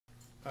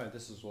Hi,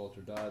 this is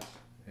Walter Dodds,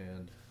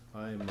 and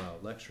I'm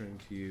lecturing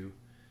to you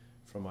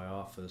from my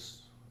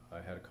office. I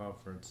had a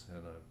conference,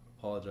 and I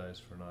apologize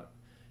for not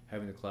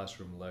having the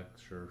classroom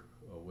lecture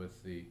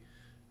with the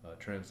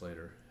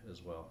translator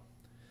as well.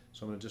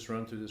 So I'm going to just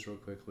run through this real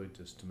quickly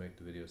just to make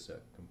the video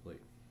set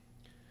complete.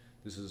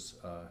 This is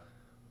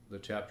the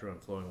chapter on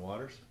flowing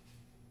waters,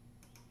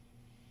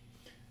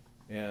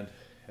 and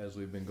as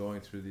we've been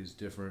going through these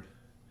different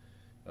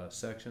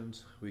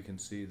sections, we can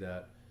see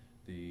that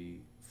the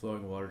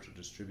flowing waters are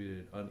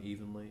distributed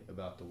unevenly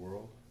about the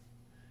world,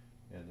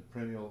 and the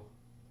perennial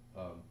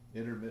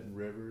intermittent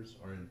rivers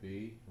are in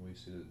B, and we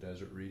see the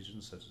desert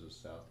regions such as the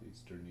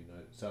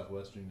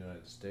southwestern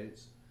United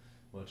States,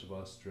 much of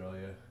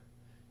Australia,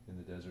 in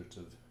the deserts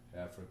of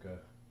Africa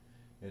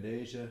and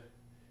Asia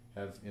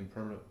have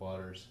impermanent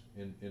waters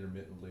in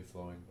intermittently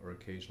flowing or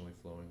occasionally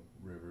flowing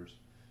rivers,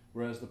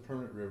 whereas the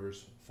permanent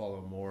rivers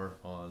follow more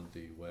on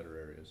the wetter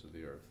areas of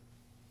the earth.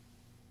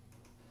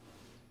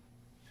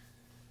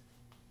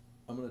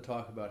 I'm going to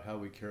talk about how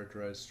we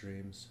characterize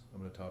streams. I'm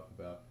going to talk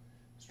about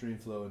stream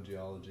flow and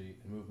geology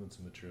and movements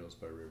of materials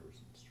by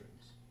rivers and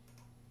streams.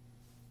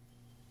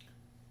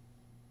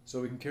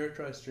 So we can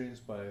characterize streams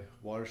by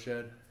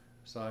watershed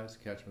size,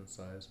 catchment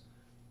size,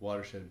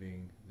 watershed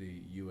being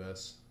the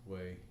US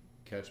way,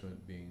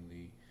 catchment being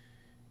the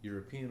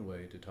European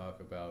way to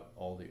talk about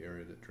all the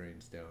area that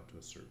drains down to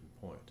a certain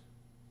point.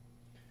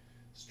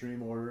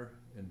 Stream order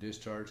and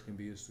discharge can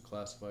be used to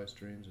classify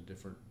streams and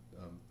different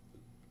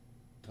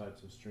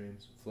types of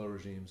streams, flow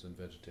regimes, and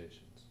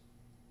vegetations.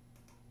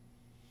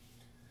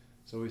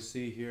 So we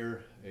see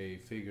here a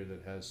figure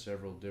that has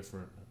several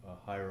different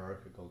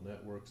hierarchical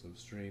networks of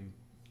stream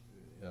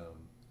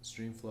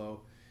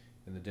flow,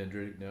 and the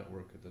dendritic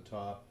network at the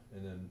top,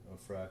 and then a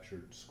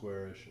fractured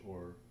squarish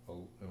or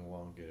an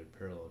elongated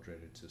parallel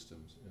drainage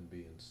systems in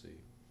B and C.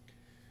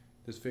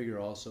 This figure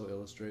also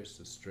illustrates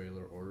the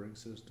Strehler ordering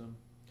system.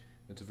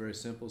 It's a very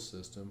simple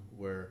system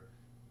where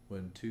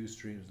when two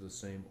streams of the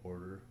same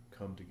order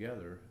come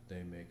together,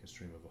 they make a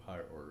stream of a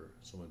higher order.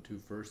 So when two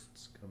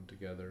firsts come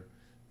together,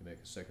 they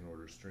make a second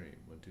order stream.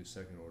 When two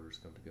second orders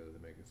come together,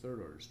 they make a third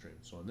order stream.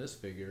 So in this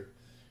figure,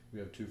 we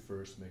have two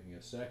firsts making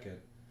a second,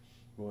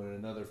 but when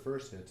another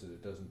first hits it,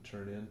 it doesn't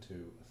turn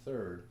into a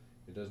third.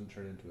 It doesn't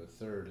turn into a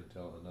third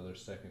until another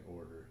second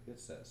order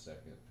hits that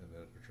second, and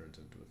then it turns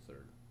into a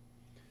third.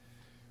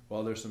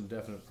 While there's some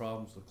definite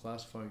problems with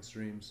classifying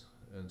streams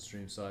and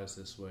stream size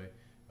this way,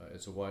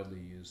 it's a widely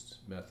used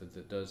method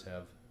that does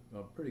have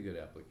a pretty good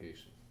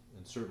application,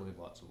 and certainly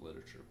lots of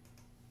literature.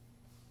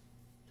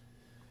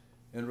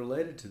 And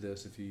related to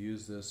this, if you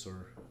use this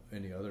or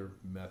any other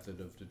method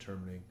of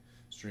determining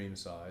stream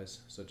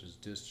size, such as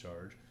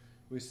discharge,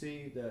 we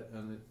see that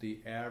on the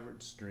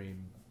average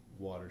stream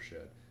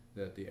watershed,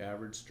 that the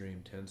average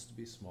stream tends to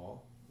be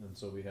small. And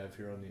so we have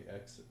here on the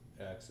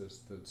x-axis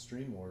the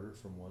stream order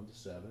from 1 to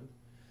 7,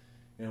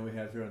 and we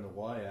have here on the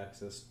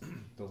y-axis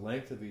the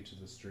length of each of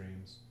the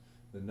streams,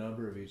 the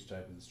number of each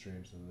type of the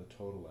streams, and the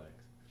total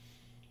length.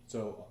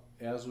 So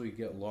as we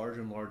get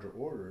larger and larger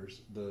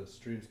orders, the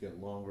streams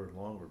get longer and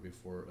longer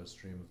before a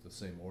stream of the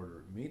same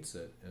order meets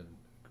it and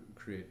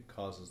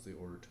causes the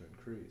order to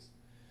increase.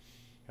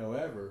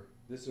 However,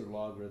 these are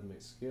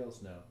logarithmic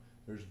scales now.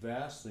 There's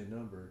vastly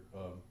numbered,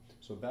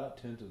 so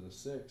about 10 to the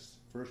 6th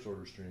first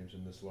order streams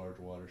in this large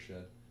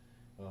watershed,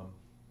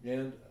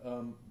 and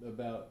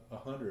about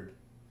 100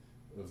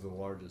 of the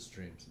largest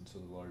streams, and so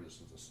the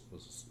largest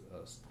was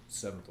a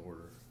 7th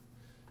order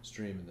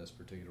stream in this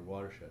particular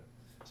watershed.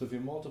 So if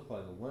you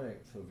multiply the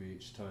length of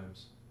each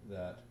times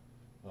that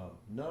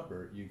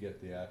number, you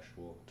get the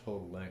actual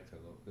total length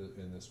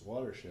in this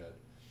watershed,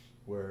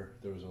 where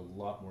there was a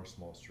lot more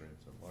small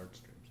streams than large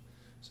streams.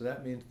 So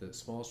that means that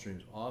small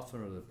streams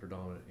often are the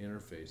predominant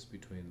interface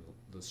between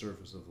the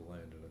surface of the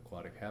land and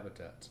aquatic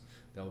habitats.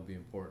 That will be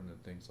important in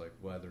things like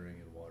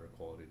weathering and water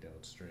quality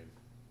downstream.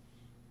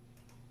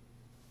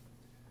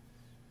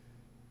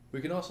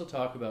 We can also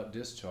talk about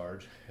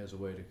discharge as a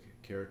way to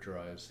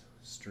characterize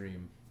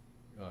stream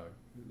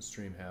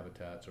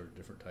habitats or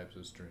different types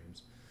of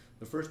streams.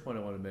 The first point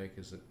I want to make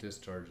is that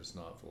discharge is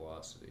not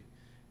velocity,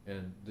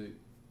 and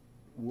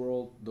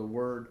the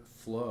word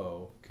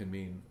flow can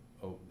mean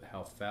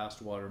how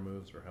fast water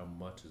moves or how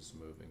much it's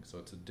moving. So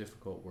it's a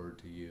difficult word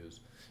to use,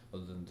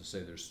 other than to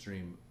say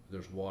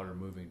there's water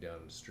moving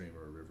down a stream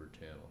or a river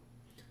channel.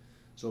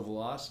 So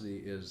velocity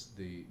is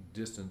the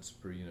distance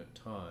per unit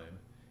time,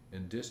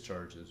 and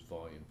discharge is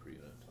volume per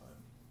unit time.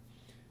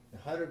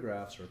 And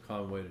hydrographs are a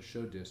common way to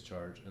show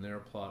discharge, and they're a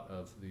plot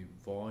of the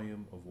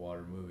volume of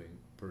water moving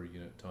per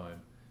unit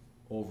time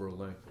over a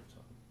length of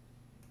time.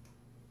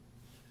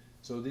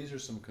 So these are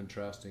some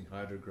contrasting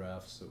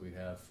hydrographs that we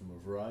have from a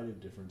variety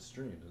of different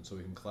streams, and so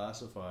we can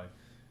classify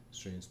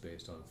streams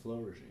based on flow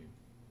regime.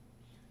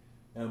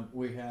 And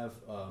we have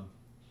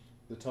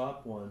the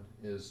top one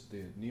is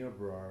the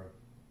Niobrara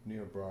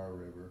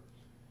River.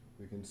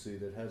 We can see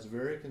that it has a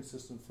very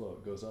consistent flow.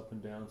 It goes up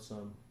and down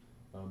some,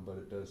 but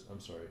it does,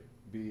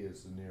 B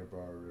is the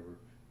Niobrara River.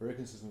 Very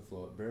consistent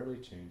flow. It barely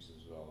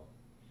changes at all.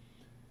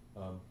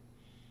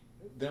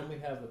 Then we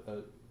have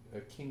a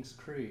Kings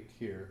Creek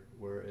here,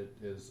 where it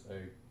is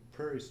a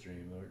prairie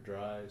stream where it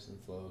dries and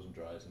flows and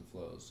dries and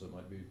flows. So it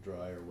might be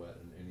dry or wet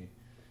in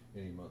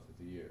any month of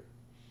the year.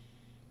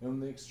 And in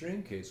the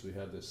extreme case, we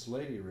have the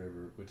Slaty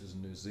River, which is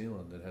in New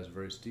Zealand, that has a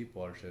very steep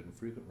watershed and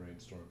frequent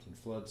rainstorms and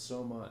floods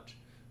so much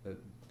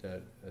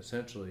that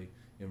essentially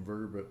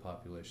invertebrate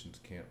populations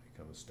can't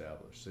become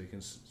established. So you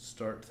can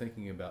start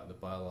thinking about the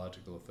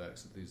biological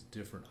effects that these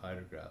different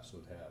hydrographs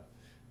would have.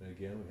 And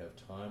again, we have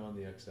time on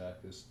the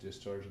x-axis,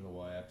 discharge on the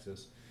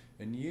y-axis,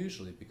 and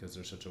usually, because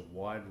there's such a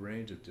wide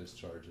range of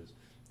discharges,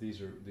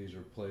 these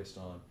are placed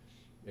on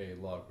a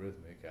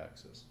logarithmic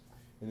axis.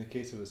 In the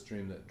case of a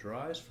stream that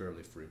dries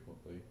fairly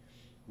frequently,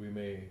 we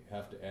may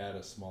have to add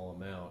a small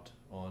amount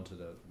onto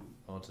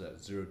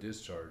that zero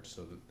discharge,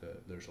 so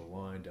that there's a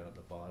line down at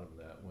the bottom of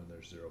that when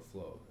there's zero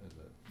flow,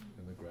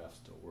 and the graph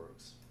still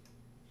works.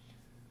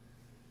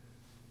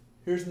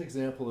 Here's an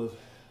example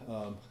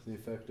of the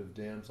effect of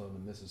dams on the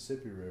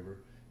Mississippi River,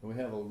 and we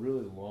have a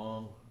really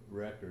long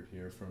record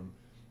here from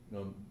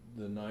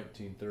the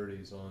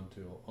 1930s on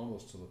to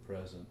almost to the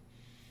present,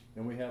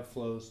 and we have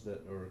flows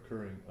that are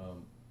occurring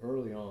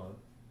early on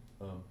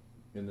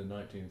in the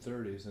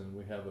 1930s, and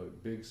we have a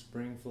big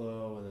spring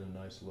flow and then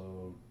a nice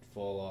low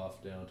fall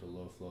off down to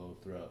low flow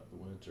throughout the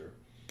winter.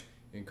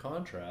 In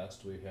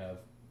contrast, we have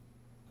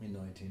in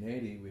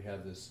 1980 we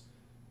have this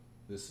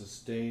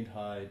sustained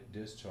high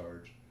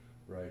discharge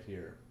right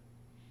here,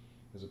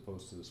 as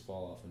opposed to this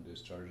fall off and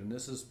discharge, and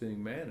this is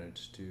being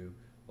managed to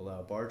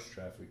allow barge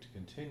traffic to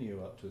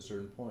continue up to a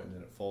certain point, and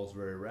then it falls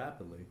very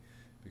rapidly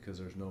because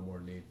there's no more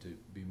need to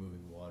be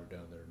moving water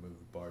down there and moving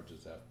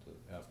barges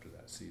after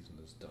that season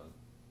is done.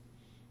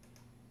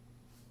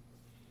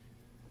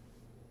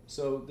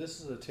 So this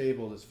is a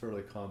table that's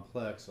fairly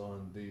complex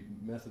on the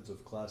methods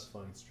of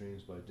classifying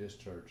streams by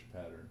discharge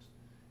patterns.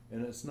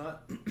 And it's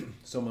not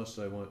so much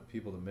that I want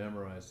people to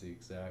memorize the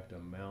exact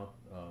amount,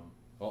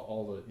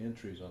 all the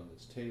entries on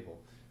this table,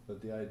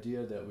 but the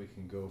idea that we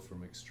can go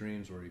from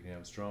extremes where you can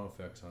have strong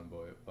effects on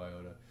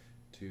biota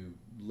to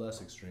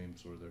less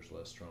extremes where there's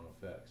less strong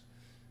effects.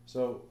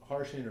 So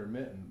harsh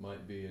intermittent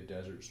might be a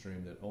desert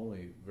stream that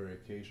only very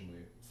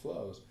occasionally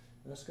flows,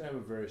 and that's going to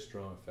have a very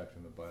strong effect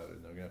on the biota,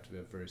 and they're going to have to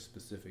have very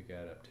specific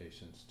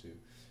adaptations to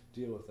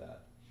deal with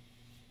that.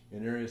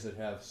 In areas that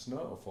have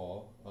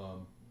snowfall,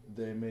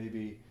 they may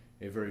be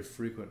a very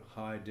frequent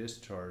high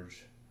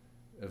discharge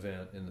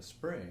event in the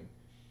spring,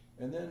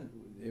 and then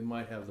it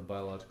might have the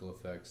biological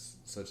effects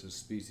such as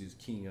species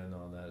keying in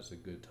on that as a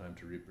good time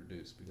to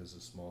reproduce, because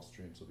the small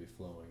streams will be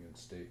flowing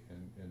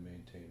and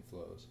maintain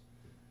flows.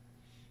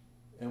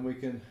 And we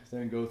can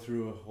then go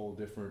through a whole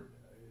different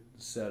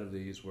set of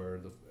these where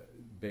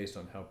based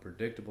on how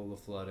predictable the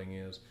flooding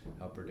is,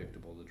 how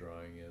predictable the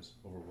drying is,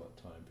 over what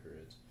time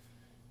periods.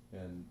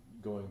 And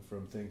going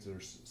from things that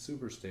are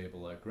super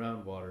stable like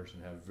groundwaters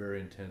and have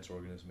very intense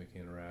organismic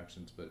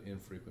interactions but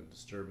infrequent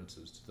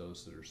disturbances to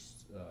those that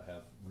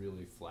have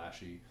really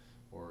flashy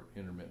or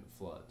intermittent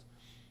floods,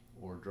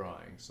 or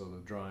drying. So the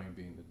drying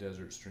being the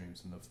desert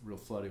streams, and the real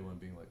floody one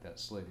being like that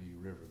Slaty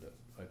River that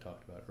I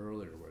talked about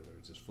earlier, where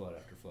there's just flood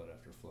after flood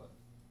after flood.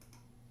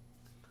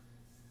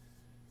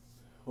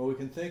 Well, we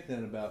can think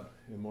then about,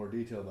 in more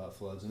detail about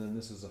floods, and then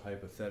this is a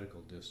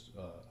hypothetical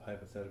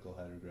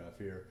hydrograph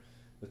here,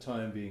 the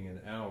time being in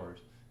hours,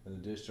 and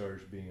the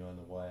discharge being on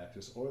the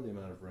y-axis, or the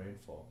amount of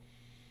rainfall.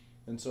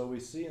 And so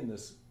we see in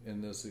this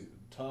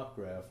top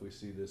graph, we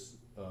see this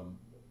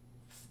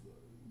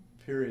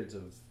periods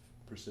of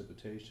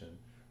precipitation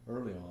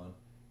early on,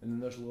 and then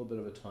there's a little bit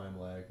of a time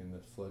lag, and the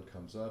flood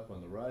comes up on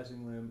the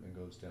rising limb and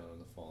goes down on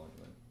the falling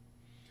limb.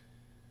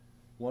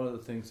 One of the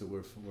things that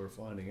we're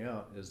finding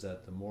out is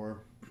that the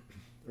more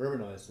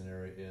urbanized an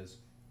area is,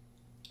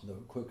 the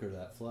quicker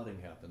that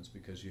flooding happens,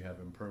 because you have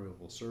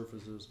impermeable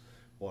surfaces,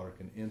 water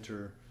can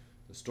enter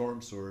the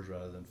storm sewers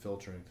rather than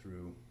filtering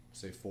through,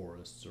 say,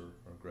 forests or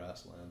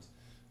grasslands,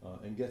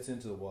 and gets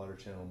into the water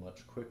channel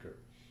much quicker.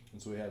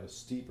 And so we have a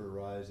steeper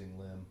rising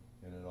limb,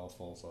 and it all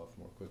falls off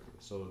more quickly.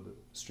 So the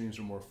streams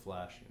are more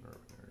flashy in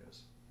urban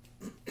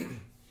areas.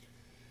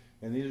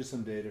 And these are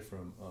some data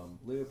from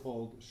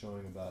Leopold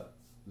showing about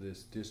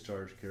this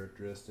discharge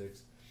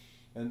characteristics.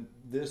 And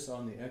this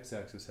on the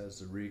x-axis has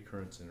the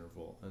recurrence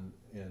interval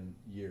in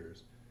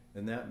years.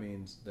 And that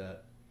means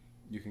that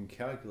you can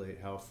calculate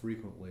how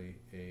frequently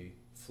a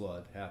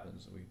flood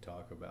happens. We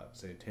talk about,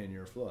 say, a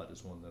 10-year flood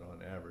is one that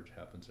on average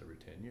happens every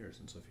 10 years.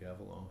 And so if you have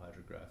a long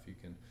hydrograph, you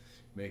can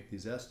make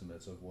these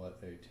estimates of what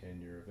a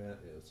 10-year event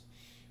is.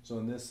 So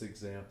in this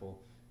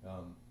example,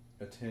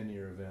 a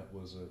 10-year event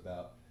was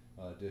about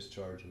a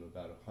discharge of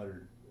about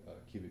 100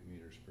 cubic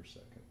meters per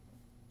second.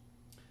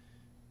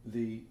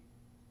 The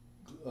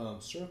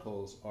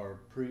circles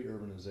are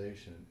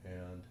pre-urbanization,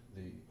 and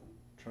the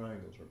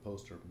triangles are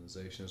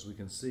post-urbanization. As we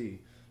can see,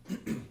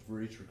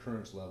 for each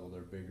recurrence level,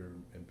 they're bigger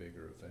and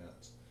bigger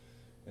events.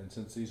 And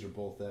since these are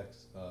both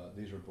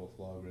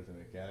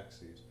logarithmic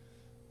axes,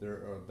 there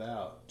are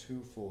about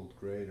twofold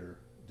greater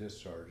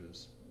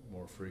discharges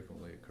more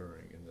frequently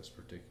occurring in this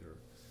particular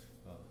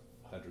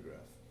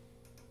hydrograph.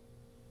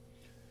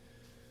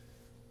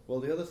 Well,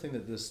 the other thing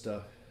that this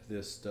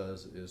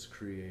does is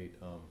create,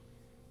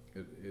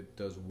 it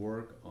does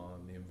work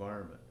on the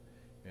environment.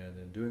 And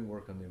in doing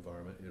work on the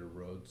environment, it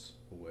erodes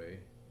away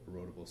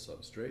erodible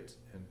substrates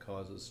and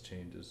causes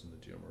changes in the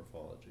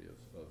geomorphology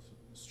of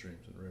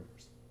streams and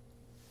rivers.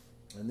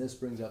 And this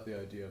brings up the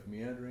idea of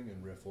meandering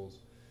and riffles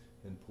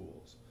and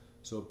pools.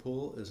 So a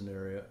pool is an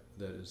area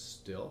that is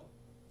still,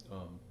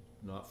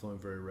 not flowing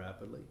very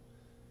rapidly.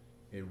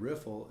 A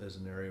riffle is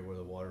an area where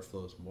the water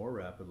flows more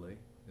rapidly,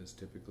 is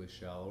typically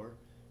shallower,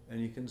 and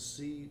you can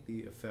see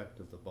the effect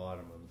of the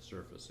bottom on the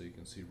surface. So you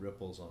can see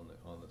ripples on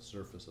the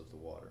surface of the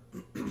water.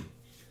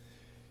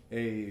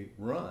 A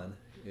run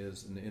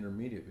is an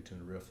intermediate between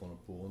a riffle and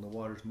a pool, and the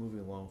water's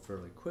moving along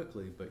fairly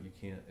quickly, but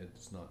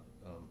it's not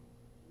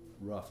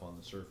rough on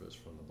the surface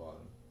from the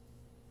bottom.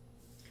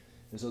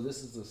 And so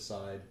this is the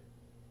side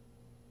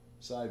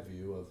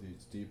view of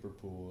these deeper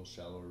pools,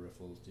 shallower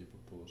riffles, deeper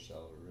pools,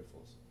 shallower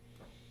riffles.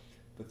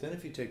 But then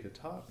if you take the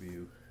top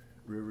view,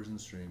 rivers and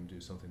streams do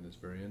something that's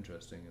very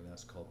interesting, and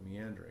that's called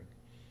meandering.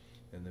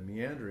 And the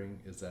meandering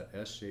is that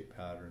S-shaped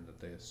pattern that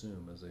they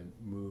assume as they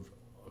move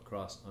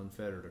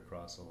unfettered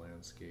across a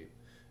landscape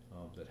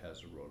that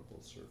has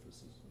erodible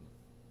surfaces.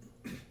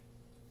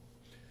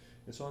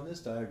 And so on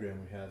this diagram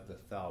we have the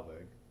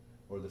thalweg,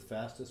 or the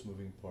fastest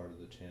moving part of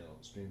the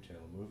stream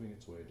channel, moving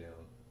its way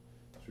down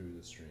through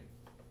the stream.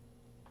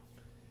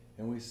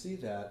 And we see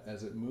that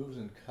as it moves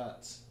and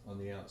cuts on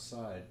the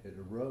outside, it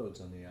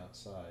erodes on the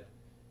outside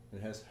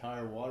and has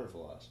higher water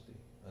velocity.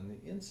 On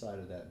the inside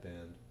of that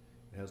bend,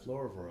 it has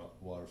lower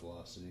water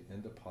velocity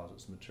and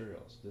deposits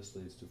materials. This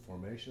leads to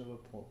formation of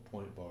a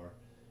point bar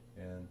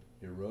and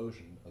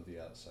erosion of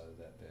the outside of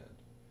that bend.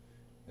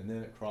 And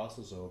then it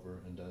crosses over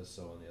and does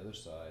so on the other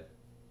side.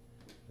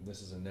 And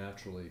this is a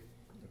naturally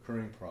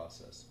occurring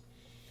process.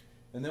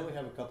 And then we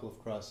have a couple of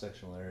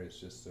cross-sectional areas,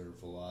 just their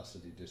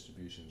velocity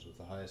distributions, with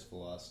the highest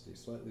velocity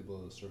slightly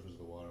below the surface of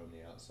the water on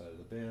the outside of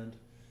the bend.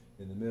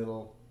 In the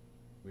middle,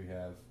 we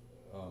have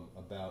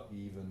about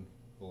even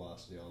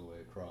velocity all the way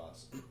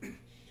across.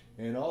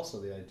 And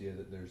also the idea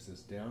that there's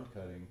this down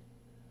cutting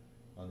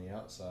on the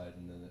outside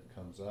and then it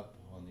comes up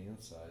on the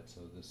inside.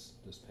 So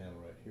this panel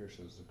right here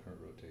shows the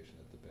current rotation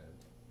at the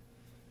bend.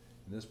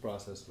 And this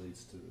process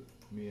leads to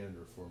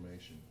meander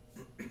formation.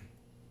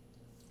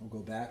 We'll go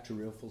back to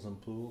riffles and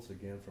pools,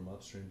 again from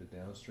upstream to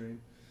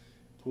downstream.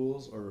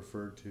 Pools are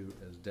referred to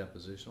as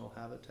depositional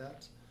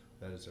habitats.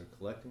 That is, they're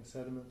collecting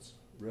sediments.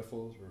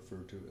 Riffles are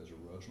referred to as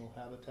erosional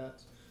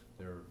habitats.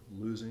 They're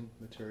losing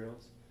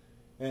materials.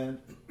 And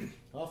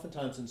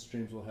oftentimes in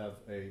streams we'll have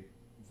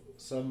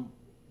some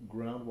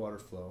groundwater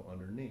flow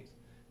underneath.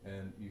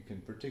 And you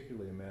can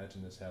particularly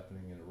imagine this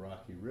happening in a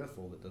rocky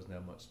riffle that doesn't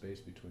have much space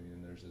between,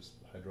 and there's this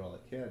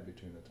hydraulic head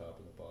between the top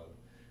and the bottom.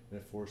 And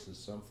it forces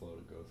some flow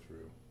to go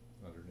through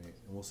underneath.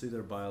 And we'll see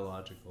their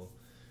biological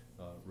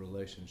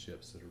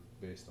relationships that are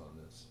based on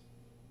this.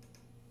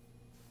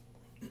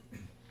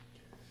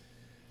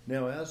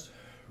 Now, as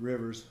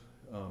rivers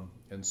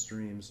and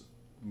streams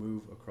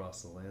move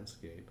across the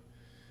landscape,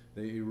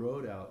 they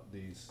erode out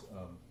these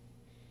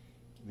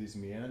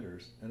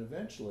meanders, and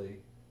eventually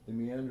the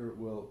meander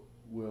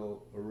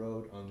will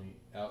erode on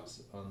the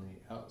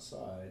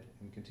outside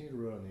and continue to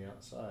erode on the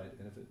outside,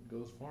 and if it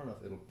goes far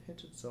enough, it'll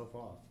pinch itself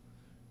off,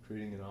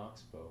 creating an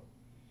oxbow.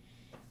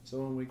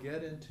 So when we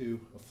get into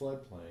a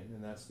floodplain,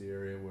 and that's the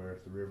area where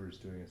the river is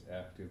doing its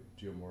active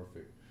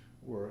geomorphic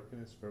work,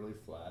 and it's fairly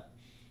flat,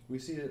 we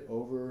see that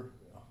over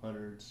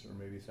hundreds or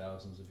maybe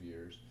thousands of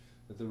years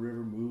that the river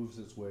moves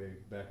its way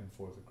back and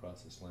forth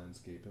across this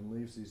landscape and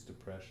leaves these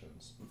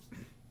depressions.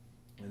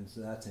 And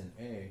so that's in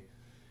A.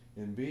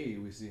 In B,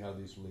 we see how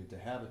these lead to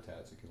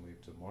habitats. It can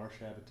lead to marsh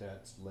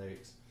habitats,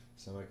 lakes,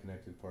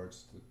 semi-connected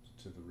parts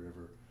to the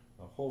river,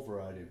 a whole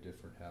variety of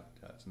different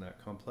habitats. And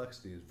that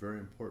complexity is very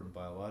important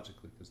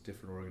biologically because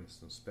different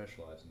organisms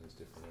specialize in these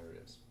different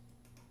areas.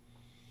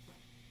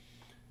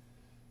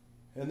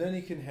 And then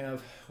you can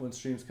have, when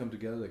streams come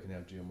together, they can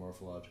have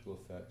geomorphological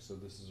effects. So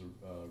this is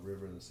a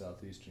river in the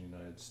southeastern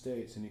United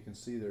States, and you can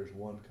see there's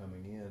one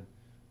coming in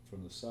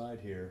from the side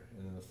here,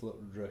 and then the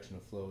direction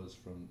of flow is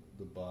from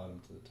the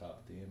bottom to the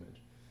top of the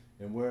image.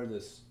 And where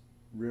this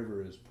river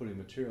is putting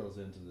materials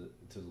into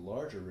the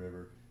larger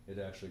river, it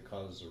actually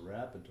causes a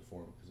rapid to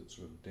form because it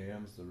sort of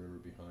dams the river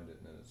behind it,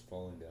 and then it's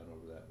falling down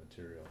over that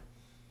material.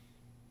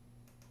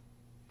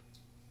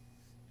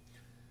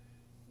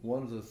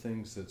 One of the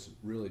things that's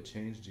really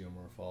changed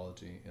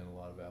geomorphology in a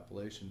lot of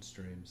Appalachian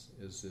streams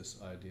is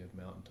this idea of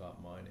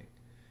mountaintop mining.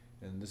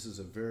 And this is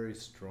a very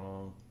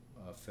strong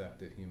effect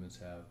that humans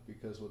have,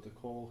 because what the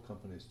coal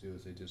companies do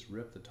is they just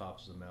rip the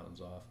tops of the mountains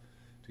off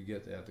to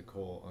get at the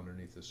coal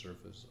underneath the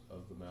surface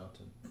of the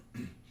mountain.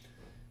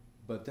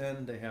 But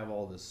then they have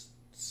all this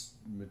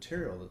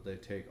material that they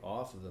take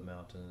off of the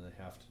mountain and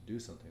they have to do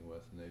something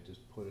with, and they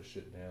just put a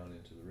shit down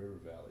into the river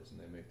valleys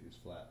and they make these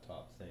flat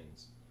top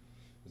things,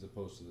 as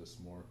opposed to this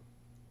more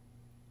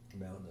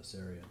mountainous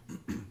area.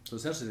 So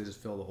essentially they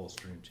just fill the whole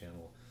stream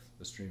channel,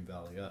 the stream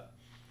valley up,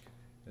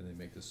 and they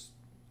make this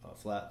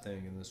flat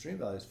thing, and the stream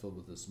valley is filled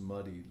with this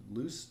muddy,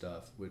 loose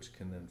stuff, which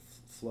can then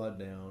flood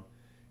down,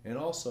 and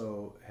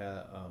also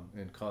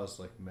and cause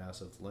like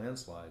massive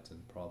landslides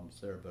and problems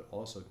there, but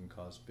also can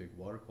cause big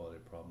water quality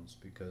problems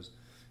because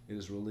it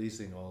is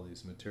releasing all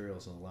these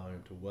materials and allowing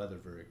them to weather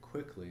very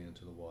quickly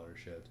into the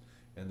watershed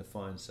and the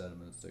fine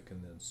sediments that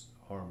can then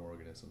harm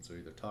organisms. They're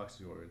either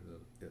toxic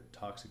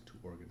to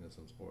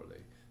organisms, or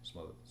they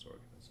smother those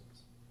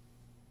organisms.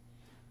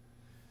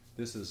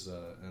 This is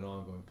an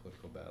ongoing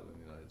political battle in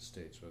the United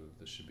States, whether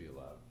this should be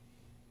allowed.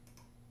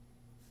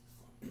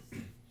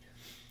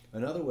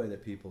 Another way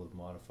that people have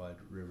modified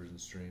rivers and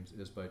streams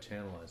is by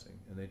channelizing,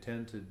 and they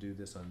tend to do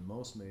this on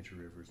most major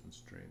rivers and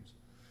streams.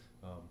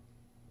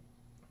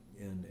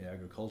 In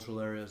agricultural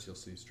areas, you'll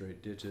see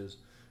straight ditches.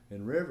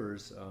 In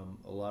rivers,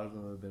 a lot of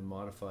them have been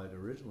modified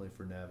originally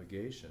for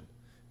navigation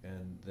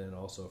and then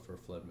also for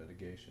flood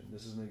mitigation.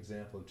 This is an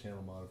example of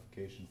channel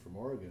modification from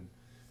Oregon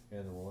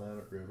and the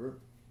Willamette River,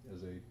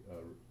 as they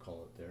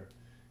call it there.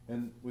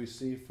 And we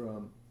see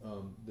from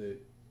the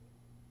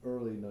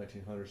early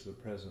 1900s to the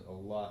present a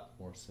lot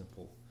more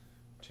simple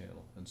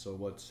channel. And so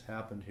what's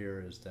happened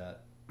here is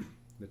that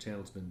the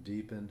channel's been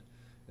deepened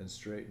and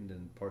straightened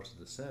in parts of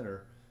the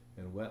center,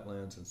 and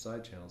wetlands and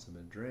side channels have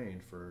been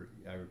drained for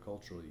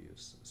agricultural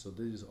use. So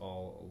these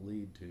all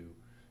lead to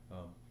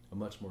a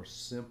much more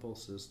simple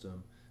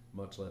system,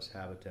 much less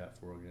habitat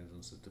for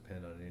organisms that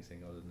depend on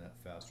anything other than that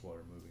fast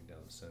water moving down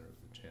the center of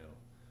the channel.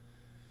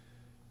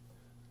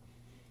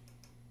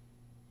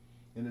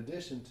 In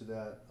addition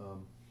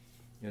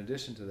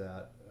to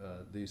that,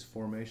 these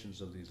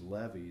formations of these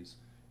levees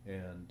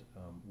and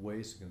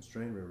ways to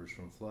constrain rivers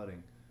from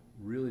flooding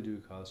really do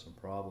cause some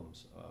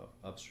problems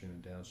upstream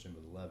and downstream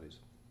of the levees.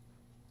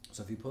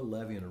 So if you put a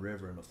levee in a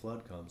river and a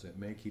flood comes, it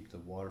may keep the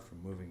water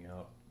from moving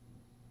out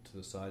to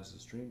the sides of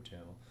the stream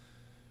channel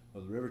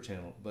or the river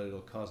channel, but it'll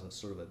cause a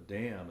sort of a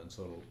dam, and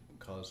so it'll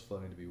cause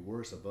flooding to be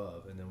worse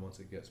above, and then once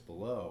it gets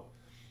below,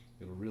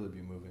 it'll really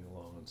be moving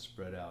along and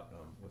spread out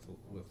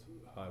with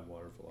high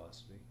water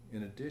velocity.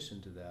 In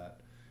addition to that,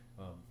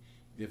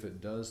 if it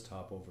does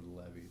top over the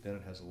levee, then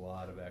it has a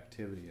lot of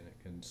activity and it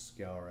can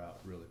scour out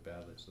really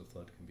badly, so the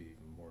flood can be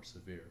even more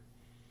severe.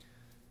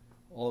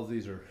 All of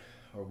these are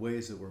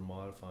ways that we're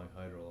modifying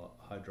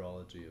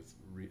hydrology of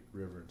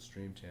river and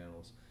stream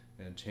channels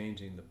and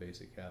changing the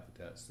basic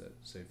habitats that,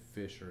 say,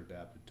 fish are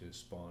adapted to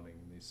spawning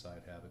in these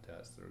side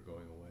habitats that are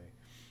going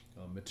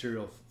away.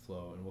 Material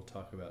flow, and we'll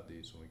talk about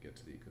these when we get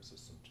to the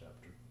ecosystem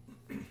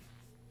chapter.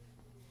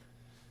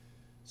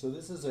 So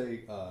this is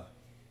a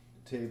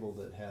table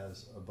that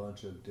has a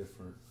bunch of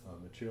different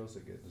materials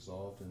that get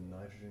dissolved in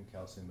nitrogen,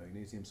 calcium,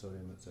 magnesium,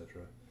 sodium,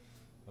 etc.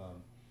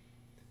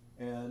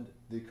 And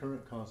the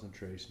current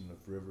concentration of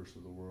rivers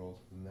of the world,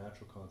 the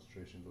natural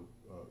concentration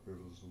of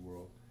rivers of the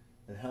world,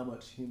 and how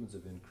much humans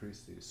have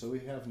increased these. So we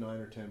have 9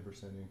 or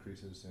 10%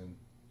 increases in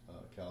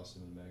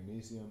calcium and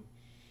magnesium,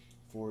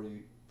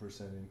 40%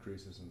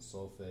 increases in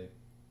sulfate,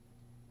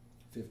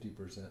 30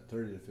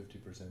 to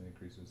 50%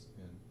 increases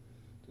in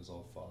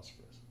dissolved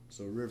phosphorus.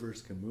 So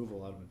rivers can move a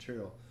lot of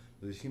material,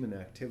 but the human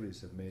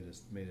activities have made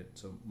it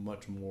so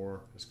much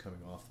more is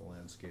coming off the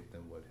landscape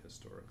than would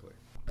historically.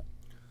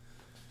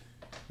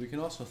 We can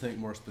also think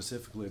more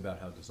specifically about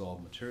how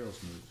dissolved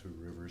materials move through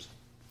rivers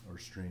or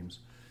streams.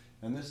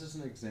 And this is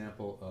an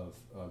example of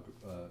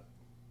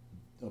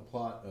a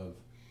plot of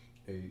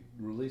a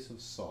release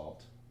of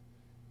salt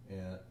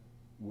and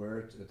where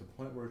it's at the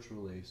point where it's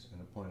released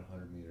and a point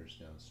 100 meters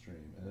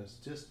downstream. And it's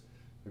just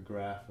a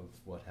graph of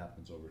what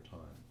happens over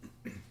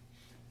time.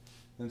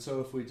 And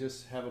so if we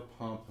just have a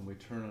pump and we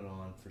turn it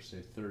on for,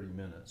 say, 30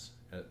 minutes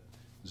at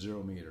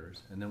 0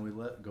 meters, and then we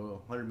let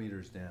go 100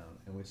 meters down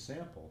and we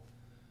sample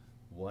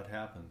what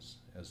happens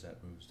as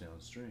that moves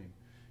downstream,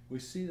 we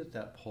see that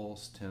that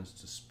pulse tends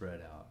to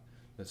spread out,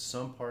 that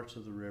some parts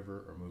of the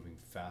river are moving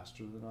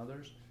faster than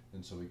others,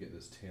 and so we get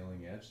this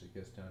tailing edge that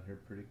gets down here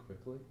pretty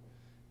quickly.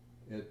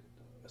 It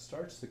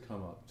starts to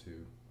come up to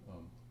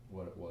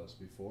what it was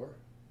before,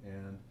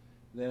 and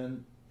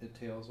then it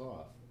tails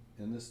off.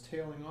 And this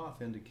tailing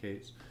off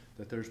indicates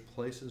that there's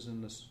places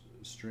in the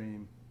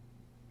stream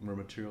where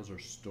materials are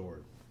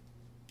stored,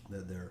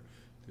 that they're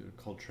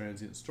called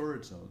transient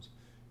storage zones.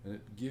 And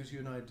it gives you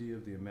an idea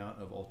of the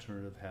amount of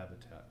alternative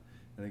habitat.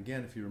 And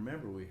again, if you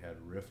remember, we had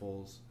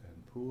riffles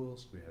and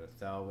pools, we had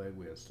a thowweg,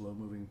 we had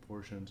slow-moving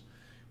portions,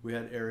 we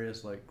had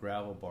areas like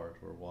gravel bars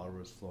where water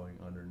was flowing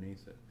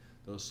underneath it.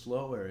 Those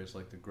slow areas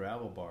like the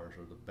gravel bars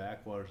or the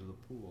backwaters of the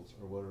pools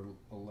are what are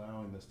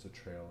allowing this to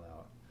trail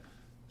out.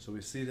 So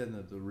we see then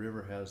that the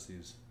river has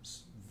these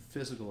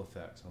physical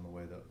effects on the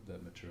way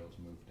that materials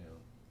move down.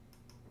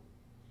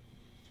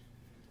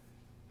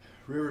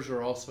 Rivers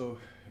are also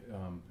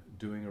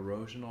doing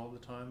erosion all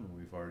the time, and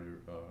we've already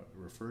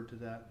referred to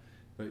that,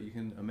 but you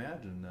can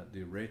imagine that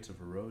the rates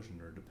of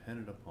erosion are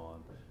dependent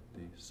upon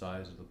the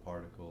size of the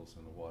particles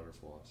and the water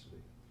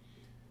velocity.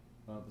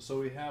 So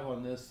we have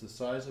on this the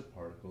size of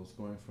particles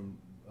going from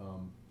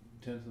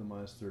 10 to the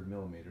minus third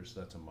millimeters,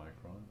 so that's a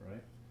micron,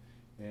 right?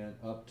 And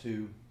up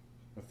to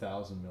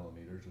 1,000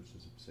 millimeters, which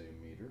is, say,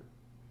 a meter.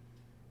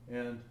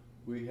 And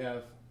we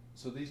have,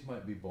 so these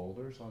might be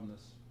boulders on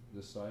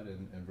this side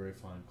and very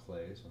fine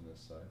clays on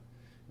this side.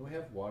 And we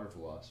have water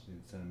velocity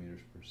in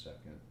centimeters per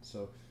second.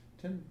 So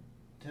 10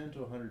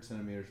 to 100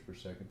 centimeters per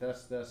second,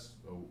 that's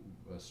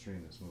a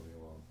stream that's moving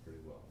along pretty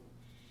well.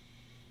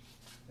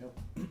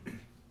 Yep.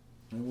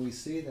 And we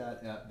see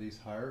that at these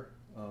higher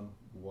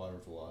water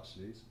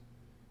velocities.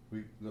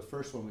 The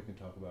first one we can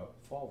talk about,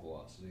 fall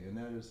velocity, and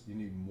that is you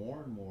need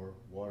more and more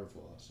water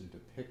velocity to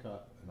pick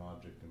up an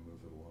object and move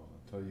it along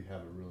until you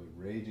have a really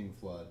raging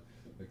flood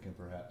that can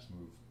perhaps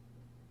move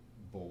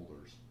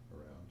boulders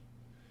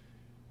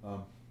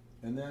around.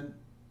 And then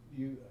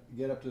you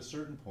get up to a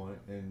certain point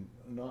and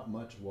not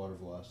much water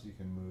velocity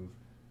can move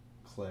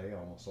clay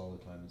almost all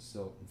the time, and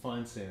silt and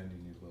fine sand you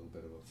need a little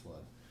bit of a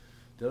flood.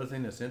 The other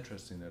thing that's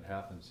interesting that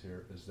happens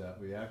here is that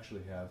we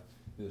actually have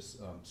this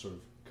sort of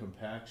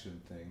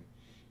compaction thing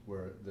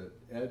where the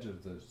edge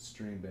of the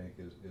stream bank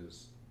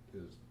is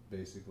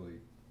basically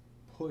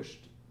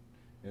pushed,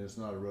 and it's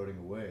not eroding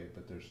away,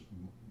 but there's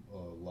a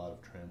lot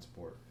of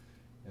transport.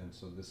 And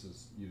so this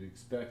is, you'd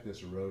expect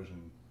this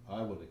erosion,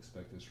 I would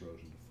expect this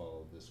erosion to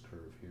follow this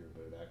curve here,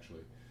 but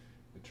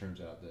it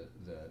turns out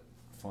that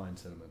fine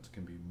sediments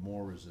can be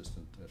more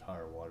resistant at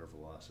higher water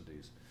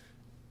velocities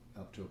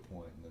up to a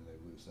point, and then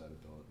they lose that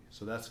ability.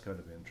 So that's kind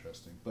of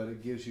interesting, but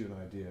it gives you an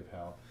idea of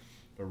how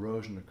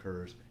erosion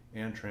occurs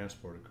and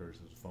transport occurs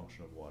as a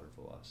function of water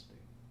velocity.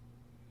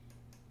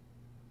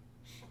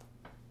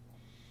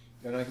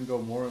 And I can go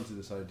more into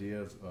this idea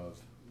of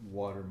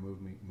water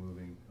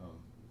moving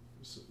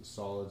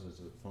solids as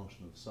a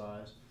function of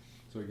size.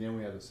 So again,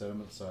 we have the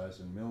sediment size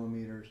in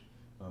millimeters,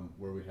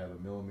 where we have a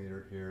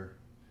millimeter here,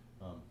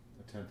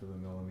 a tenth of a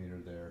millimeter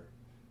there,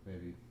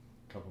 maybe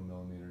a couple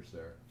millimeters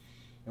there.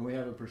 And we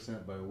have a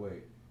percent by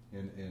weight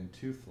in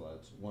two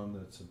floods, one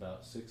that's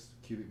about 6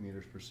 cubic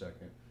meters per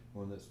second,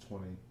 one that's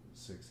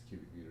 26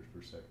 cubic meters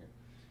per second.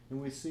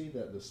 And we see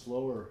that the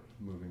slower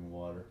moving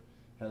water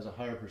has a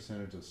higher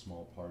percentage of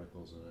small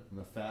particles in it, and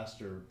the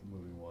faster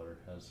moving water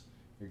has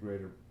a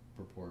greater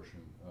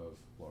proportion of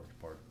large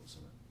particles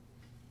in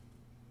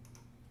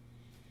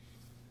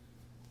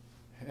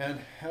it.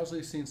 And as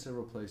we've seen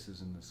several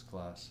places in this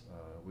class,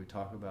 we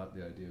talk about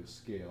the idea of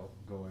scale,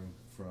 going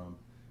from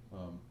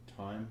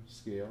time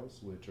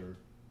scales, which are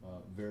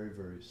very,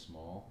 very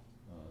small,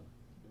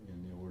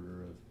 in the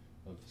order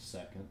of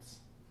seconds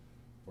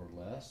or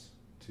less,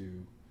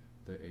 to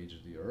the age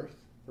of the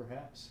Earth,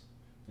 perhaps,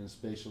 and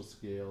spatial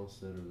scales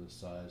that are the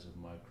size of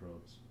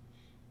microbes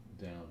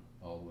down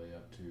all the way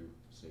up to,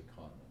 say,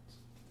 continents.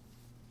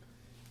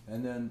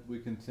 And then we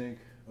can think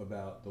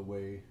about the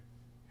way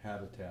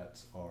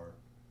habitats are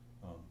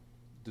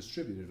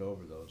distributed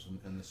over those,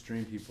 and the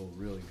stream people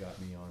really got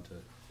me onto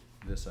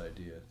this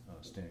idea.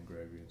 Stan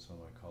Gregory and some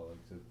of my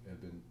colleagues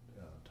have been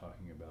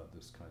talking about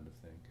this kind of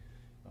thing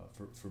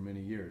for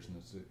many years, and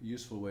it's a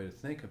useful way to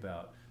think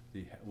about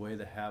the way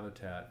the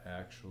habitat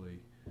actually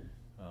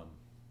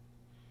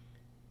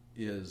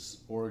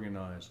is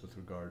organized with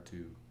regard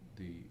to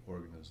the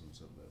organisms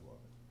that live on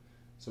it.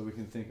 So we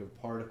can think of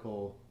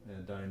particle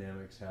and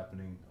dynamics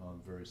happening on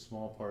very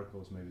small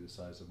particles, maybe the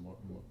size of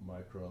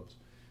microbes.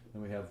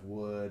 Then we have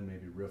wood,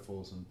 maybe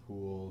riffles and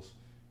pools,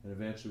 and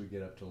eventually we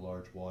get up to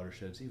large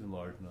watersheds, even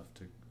large enough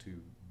to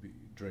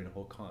drain a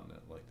whole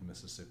continent, like the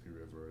Mississippi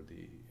River or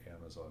the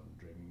Amazon,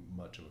 draining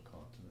much of a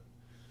continent.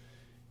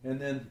 And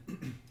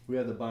then we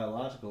have the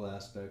biological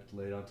aspect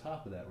laid on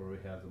top of that, where we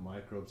have the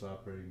microbes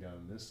operating down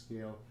in this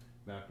scale,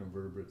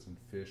 macroinvertebrates and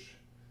fish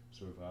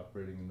sort of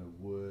operating in the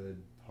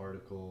wood,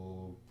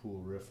 particle, pool,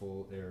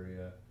 riffle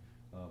area,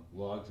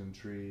 logs and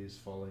trees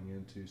falling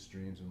into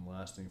streams and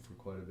lasting for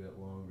quite a bit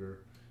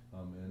longer,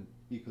 and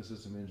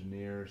ecosystem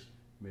engineers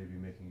maybe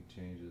making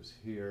changes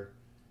here.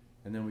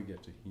 And then we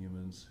get to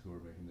humans who are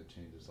making the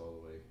changes all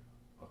the way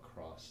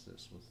across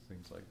this with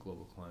things like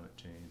global climate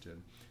change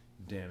and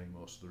damming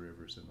most of the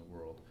rivers in the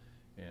world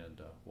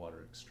and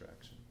water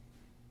extraction.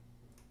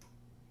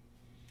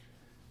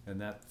 And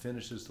that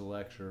finishes the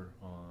lecture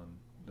on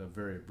the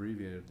very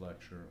abbreviated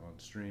lecture on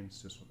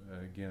streams. Just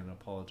again,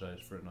 apologize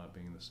for it not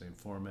being in the same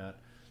format,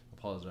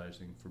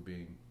 apologizing for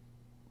being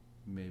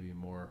maybe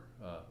more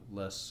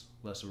less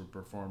of a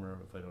performer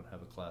if I don't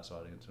have a class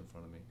audience in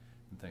front of me,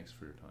 and thanks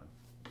for your time.